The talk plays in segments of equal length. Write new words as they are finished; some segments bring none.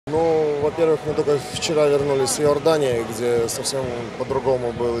Ну, во-первых, мы только вчера вернулись в Йордании, где совсем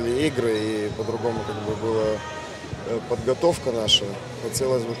по-другому были игры и по-другому была подготовка наша.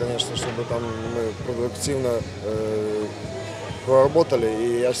 Хотелось бы, конечно, чтобы там мы продуктивно проработали.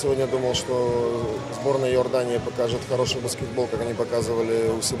 И я сегодня думал, что сборная Йордании покажет хороший баскетбол, как они показывали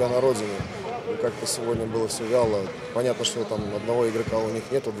у себя на родине. И как-то сегодня было все вяло. Понятно, что там одного игрока у них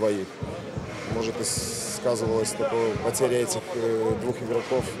нету, двоих. Может, и сказывалась такая потеря этих двух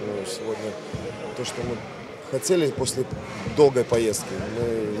игроков. Но сегодня то, что мы хотели после долгой поездки, мы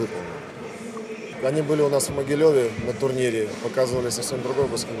выполнили. Они были у нас в Могилеве на турнире, показывали совсем другой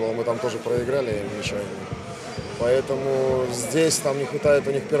баскетбол. Мы там тоже проиграли нечаянно. Поэтому здесь там не хватает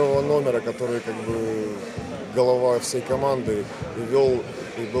у них первого номера, который голова всей команды и вел,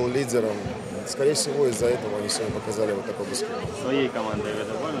 и был лидером. Скорее всего, из-за этого они сегодня показали вот такой баскетбол. Своей командой вы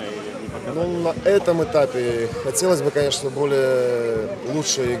довольны или не показали? Ну, на этом этапе хотелось бы, конечно, более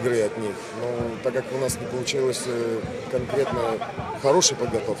лучшей игры от них. Но так как у нас не получилось конкретно хорошей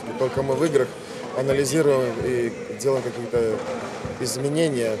подготовки, только мы в играх анализируем и делаем какие-то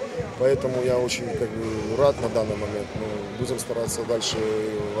изменения. Поэтому я очень рад на данный момент. Но будем стараться дальше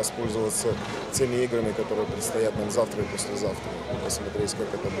воспользоваться теми играми, которые предстоят нам завтра и послезавтра. Посмотреть, как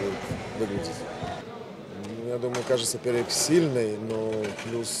это будет выглядеть. Я думаю, кажется, соперник сильный, но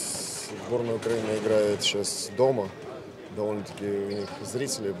плюс сборная Украины играет сейчас дома. Довольно-таки у них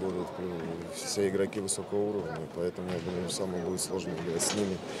зрители будут, все игроки высокого уровня, поэтому, я думаю, самое будет сложно играть с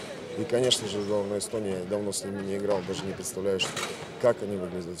ними. И, конечно же, на Эстонии я давно с ними не играл, даже не представляю, как они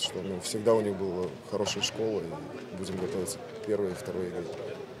выглядят, что всегда у них была хорошая школа, и будем готовиться к первой и второй игре.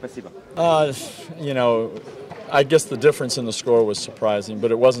 Спасибо. You know, I guess the difference in the score was surprising,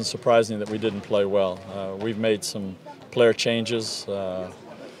 but it wasn't surprising that we didn't play well. We've made some player changes.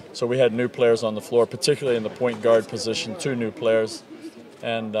 So we had new players on the floor, particularly in the point guard position, 2 new players.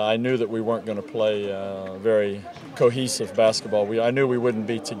 And I knew that we weren't going to play very cohesive basketball. I knew we wouldn't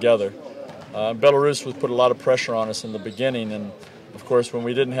be together. Belarus would put a lot of pressure on us in the beginning, and of course when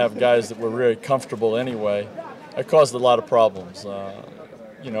we didn't have guys that were very comfortable anyway, it caused a lot of problems.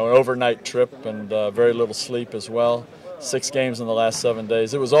 You know, an overnight trip and very little sleep as well. 6 games in the last 7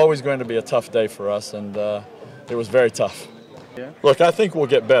 days. It was always going to be a tough day for us, and it was very tough. Yeah. Look, I think we'll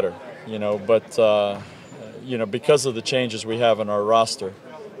get better, you know, but you know, because of the changes we have in our roster,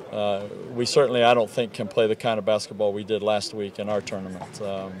 we certainly, I don't think, can play the kind of basketball we did last week in our tournament.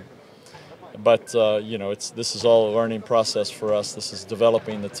 But you know, this is all a learning process for us. This is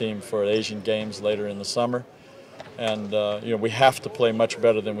developing the team for Asian Games later in the summer, and you know, we have to play much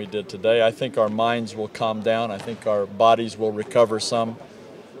better than we did today. I think our minds will calm down. I think our bodies will recover some,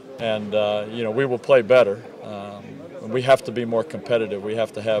 and you know, we will play better. We have to be more competitive. We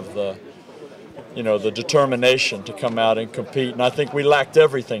have to have the, you know, the determination to come out and compete. And I think we lacked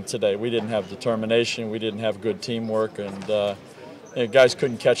everything today. We didn't have determination. We didn't have good teamwork. And you know, guys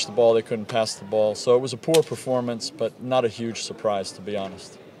couldn't catch the ball. They couldn't pass the ball. So it was a poor performance, but not a huge surprise, to be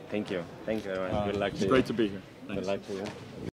honest. Thank you. Thank you, everyone. Good luck to you. It's great to be here. Good luck to you.